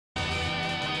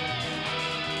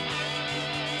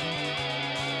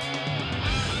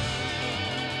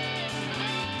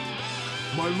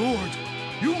My lord,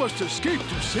 you must escape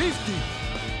to safety.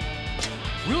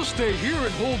 We'll stay here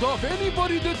and hold off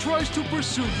anybody that tries to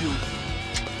pursue you.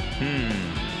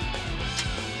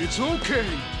 It's okay.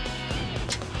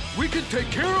 We can take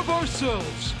care of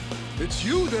ourselves. It's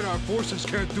you that our forces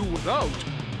can't do without.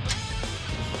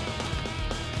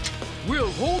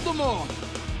 We'll hold them off.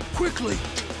 Quickly.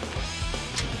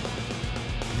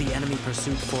 The enemy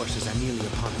pursuit forces are nearly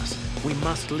upon us. We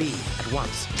must leave at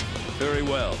once. Very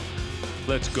well.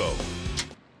 Let's go.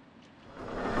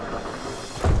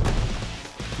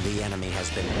 The enemy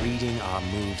has been reading our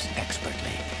moves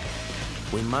expertly.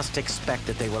 We must expect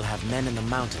that they will have men in the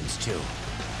mountains, too.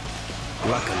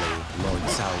 Luckily, Lord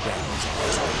Salwen is on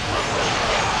his way.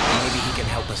 Maybe he can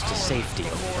help us to safety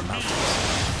over the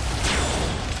mountains.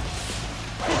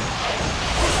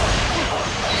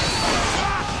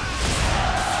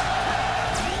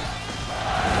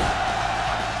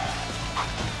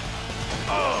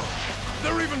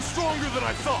 They're even stronger than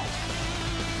I thought!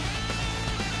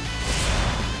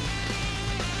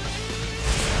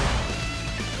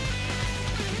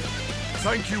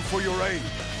 Thank you for your aid.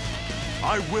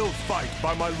 I will fight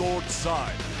by my lord's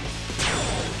side.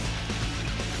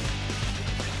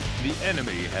 The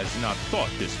enemy has not thought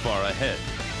this far ahead.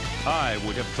 I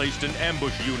would have placed an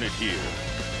ambush unit here.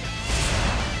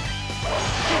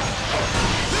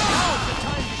 Now's the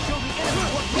time to show the enemy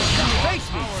what we can. Face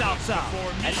me, Cao Cao,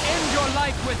 and end your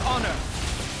life with honor.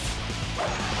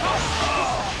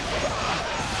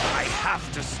 I have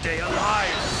to stay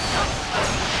alive.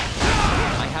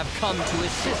 I have come to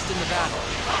assist in the battle.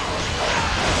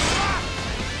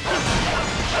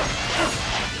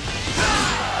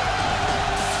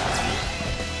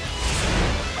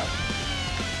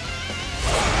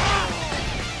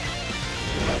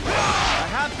 I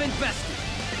have been bested,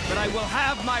 but I will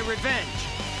have my revenge.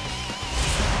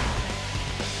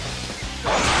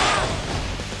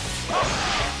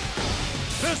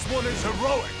 This one is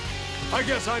heroic. I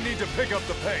guess I need to pick up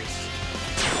the pace.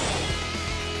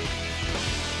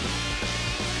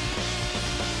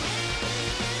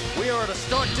 We are at a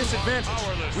stark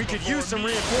disadvantage. We could use some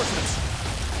reinforcements.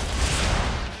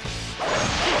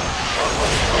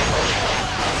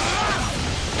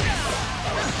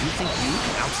 You think you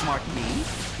can outsmart me?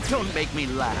 Don't make me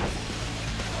laugh.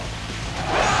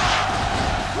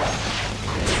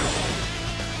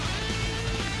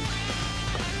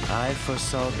 I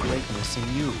foresaw greatness in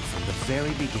you from the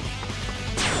very beginning.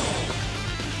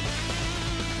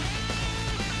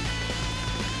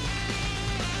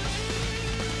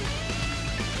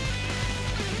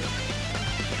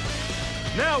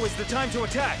 Now is the time to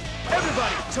attack!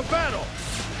 Everybody, to battle!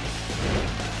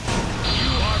 You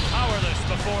are powerless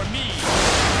before me!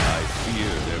 I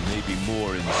fear there may be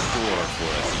more in store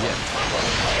for us yet.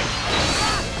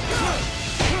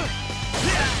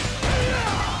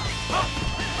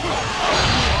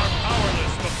 You are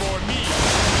powerless before me!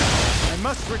 I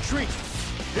must retreat!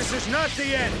 This is not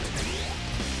the end!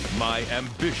 My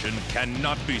ambition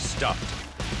cannot be stopped.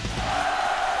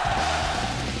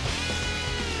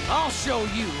 I'll show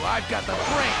you I've got the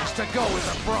brains to go as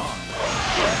a brawn.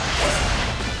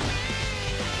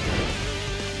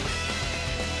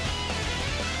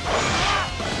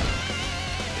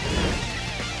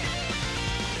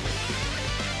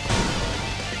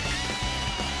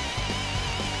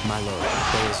 My lord,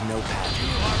 there is no path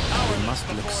here. We must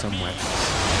look somewhere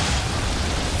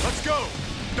else. Let's go!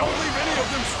 Don't leave any of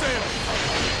them standing!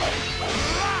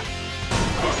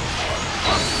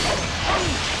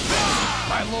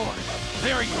 My lord,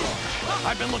 there you are.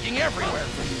 I've been looking everywhere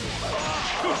for you.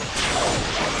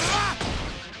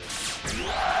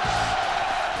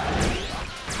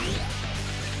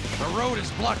 The road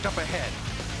is blocked up ahead.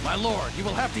 My lord, you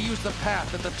will have to use the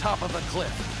path at the top of the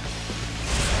cliff.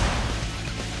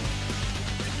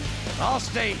 I'll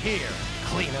stay here,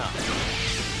 clean up.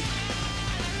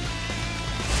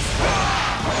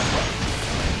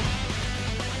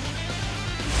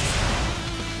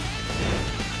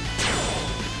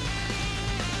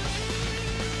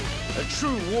 A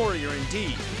true warrior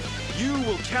indeed. You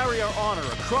will carry our honor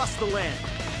across the land.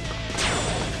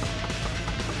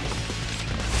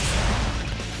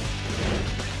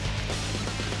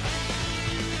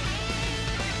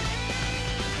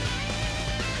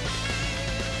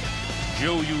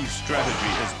 Zhou Yu's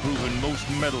strategy has proven most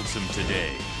meddlesome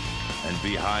today. And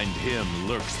behind him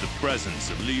lurks the presence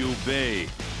of Liu Bei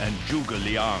and Zhuge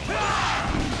Liang.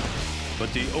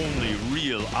 But the only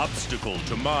real obstacle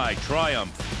to my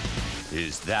triumph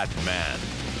is that man.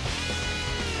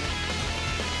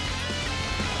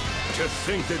 To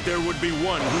think that there would be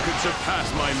one who could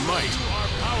surpass my might. You are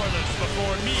powerless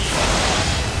before me!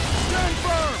 Stand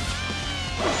firm!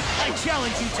 I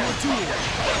challenge you to a duel.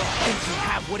 Think you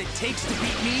have what it takes to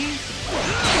beat me?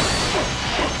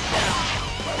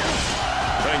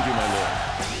 Thank you, my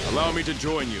lord. Allow me to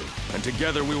join you, and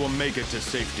together we will make it to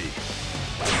safety.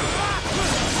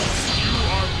 You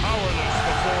are powerless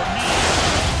before me.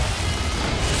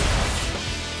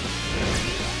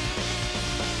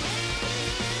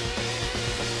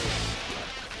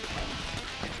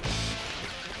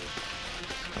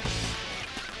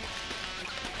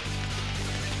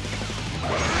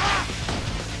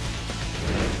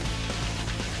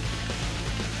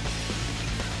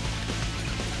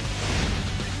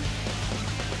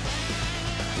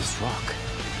 This rock.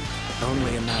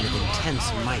 Only amount of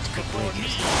intense might could break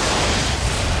it.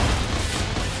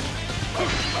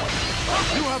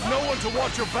 You have no one to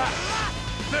watch your back.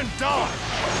 Then die!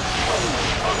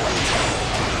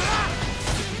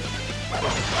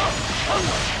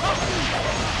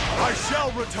 I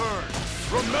shall return.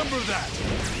 Remember that.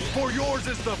 For yours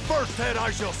is the first head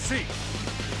I shall seek.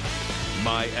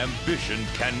 My ambition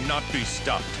cannot be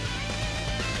stopped.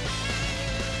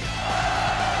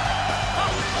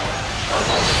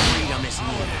 Freedom is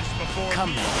near. Come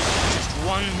on, just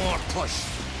one more push.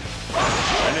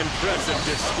 An impressive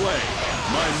display.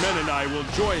 My men and I will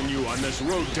join you on this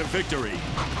road to victory.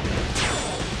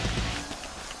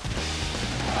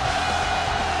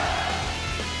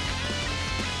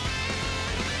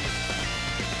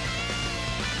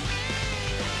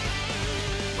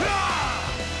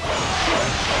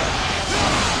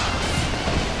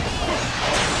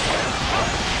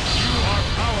 You are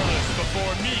powerless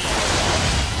before me.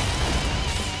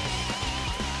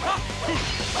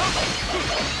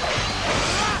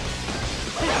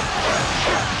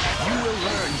 You will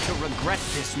learn to regret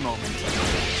this moment.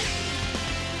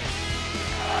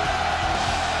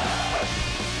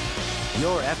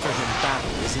 Your effort in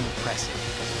battle is impressive.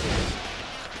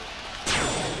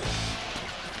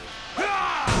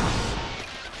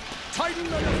 Tighten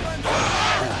the defense!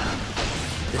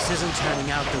 This isn't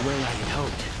turning out the way I had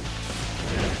hoped.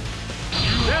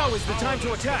 Now is the time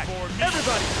to attack!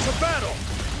 Everybody, to battle!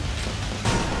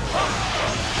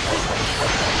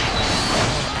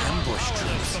 Ambush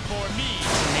troops. Before me.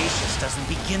 Tenacious doesn't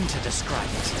begin to describe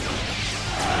it.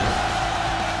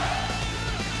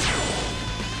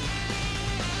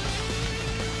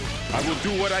 I will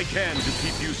do what I can to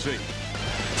keep you safe.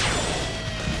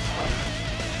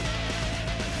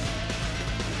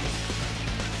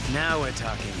 Now we're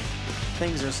talking.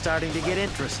 Things are starting to get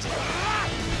interesting.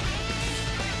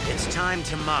 It's time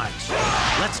to march.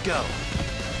 Let's go.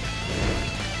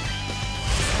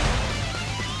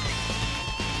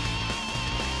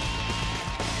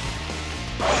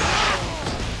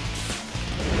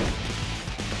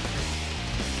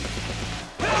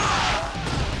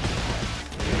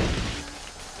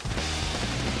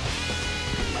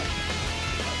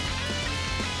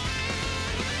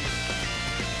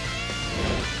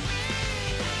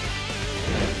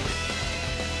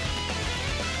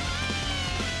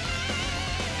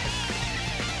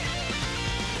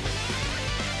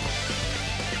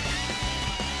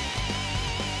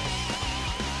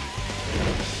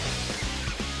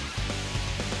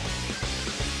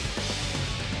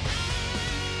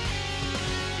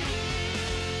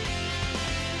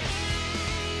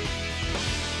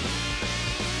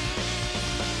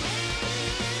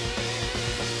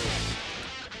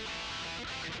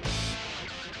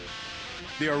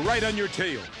 They are right on your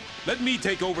tail. Let me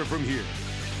take over from here.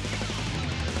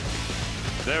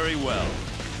 Very well.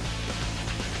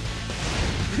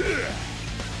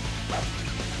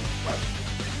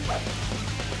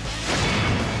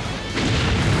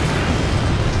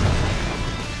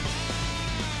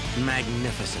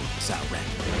 Magnificent, Cao Ren.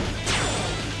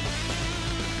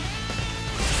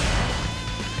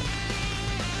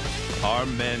 Our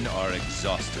men are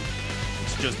exhausted.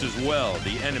 It's just as well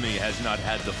the enemy has not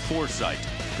had the foresight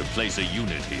to place a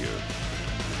unit here.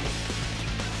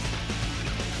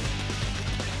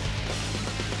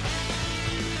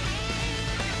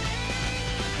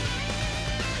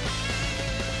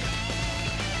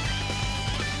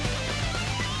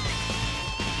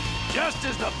 Just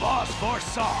as the boss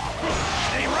foresaw.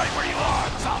 Stay right where you are,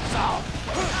 Cao Cao.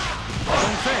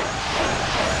 Don't fail.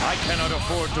 I cannot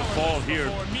afford to fall here.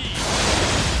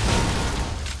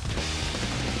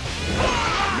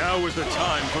 Now is the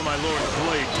time for my lord's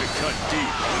blade to cut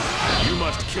deep. You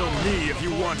must kill me if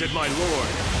you wanted my lord.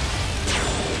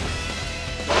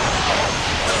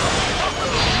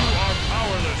 You are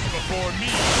powerless before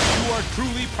me. You are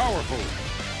truly powerful.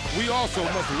 We also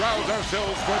must rouse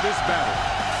ourselves for this battle.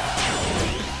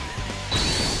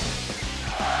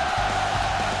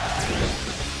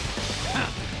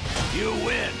 You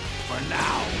win, for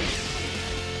now.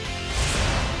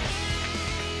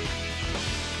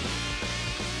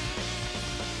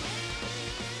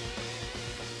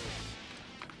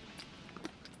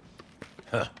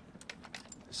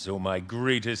 So my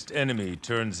greatest enemy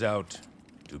turns out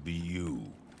to be you.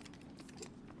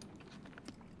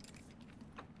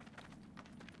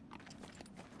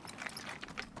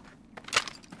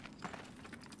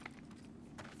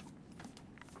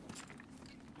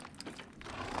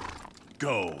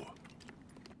 Go.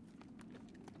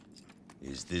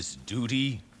 Is this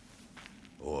duty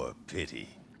or pity?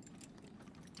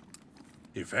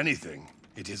 If anything,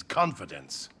 it is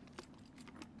confidence.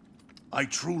 I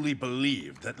truly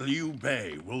believe that Liu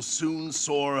Bei will soon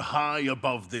soar high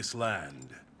above this land.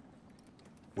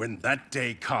 When that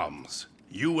day comes,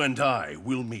 you and I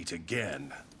will meet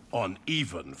again on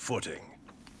even footing.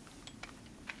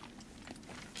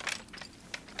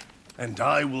 And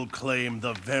I will claim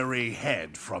the very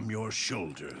head from your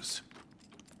shoulders.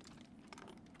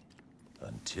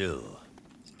 Until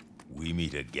we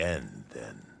meet again,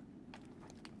 then.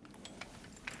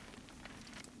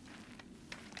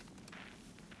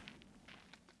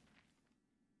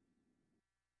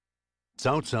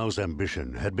 Cao Cao's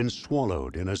ambition had been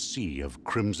swallowed in a sea of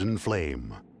crimson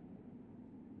flame.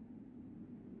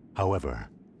 However,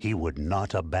 he would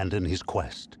not abandon his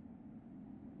quest.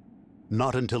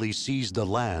 Not until he seized the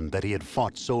land that he had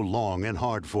fought so long and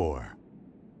hard for.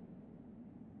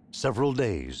 Several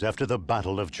days after the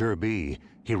Battle of Zhibi,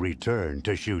 he returned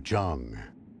to Xuchang.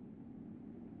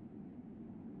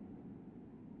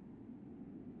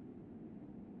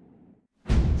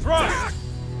 Thrust!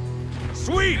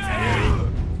 Sweep!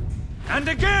 And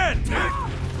again!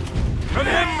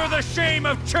 Remember the shame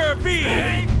of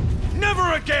Zhibi!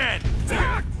 Never again!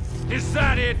 Is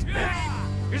that it?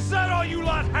 Is that all you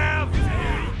lot have?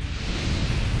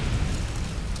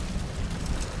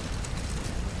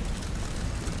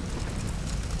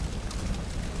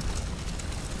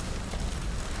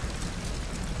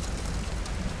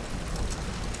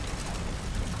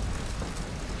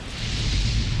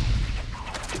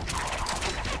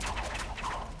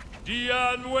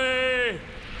 Dianwei!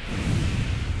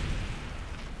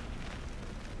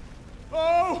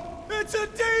 Oh, it's a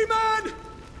demon!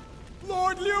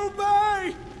 Lord Liu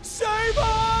Bei, save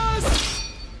us!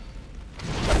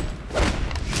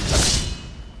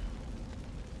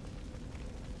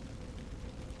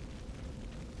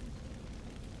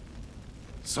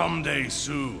 Someday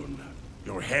soon,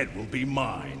 your head will be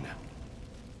mine.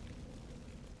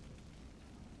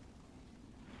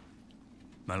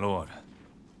 My lord,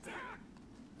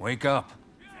 wake up.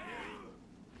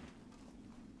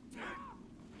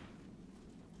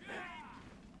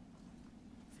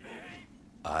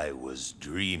 I was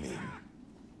dreaming.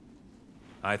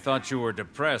 I thought you were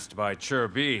depressed by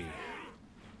Zhibi,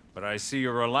 but I see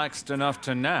you're relaxed enough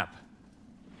to nap.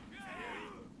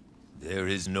 There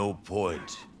is no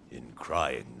point in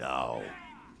crying now.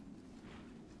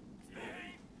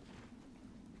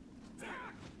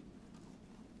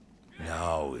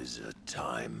 Now is a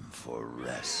time for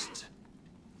rest.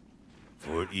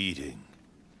 For eating,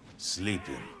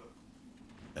 sleeping,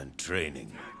 and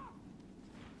training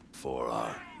for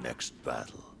our next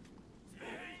battle.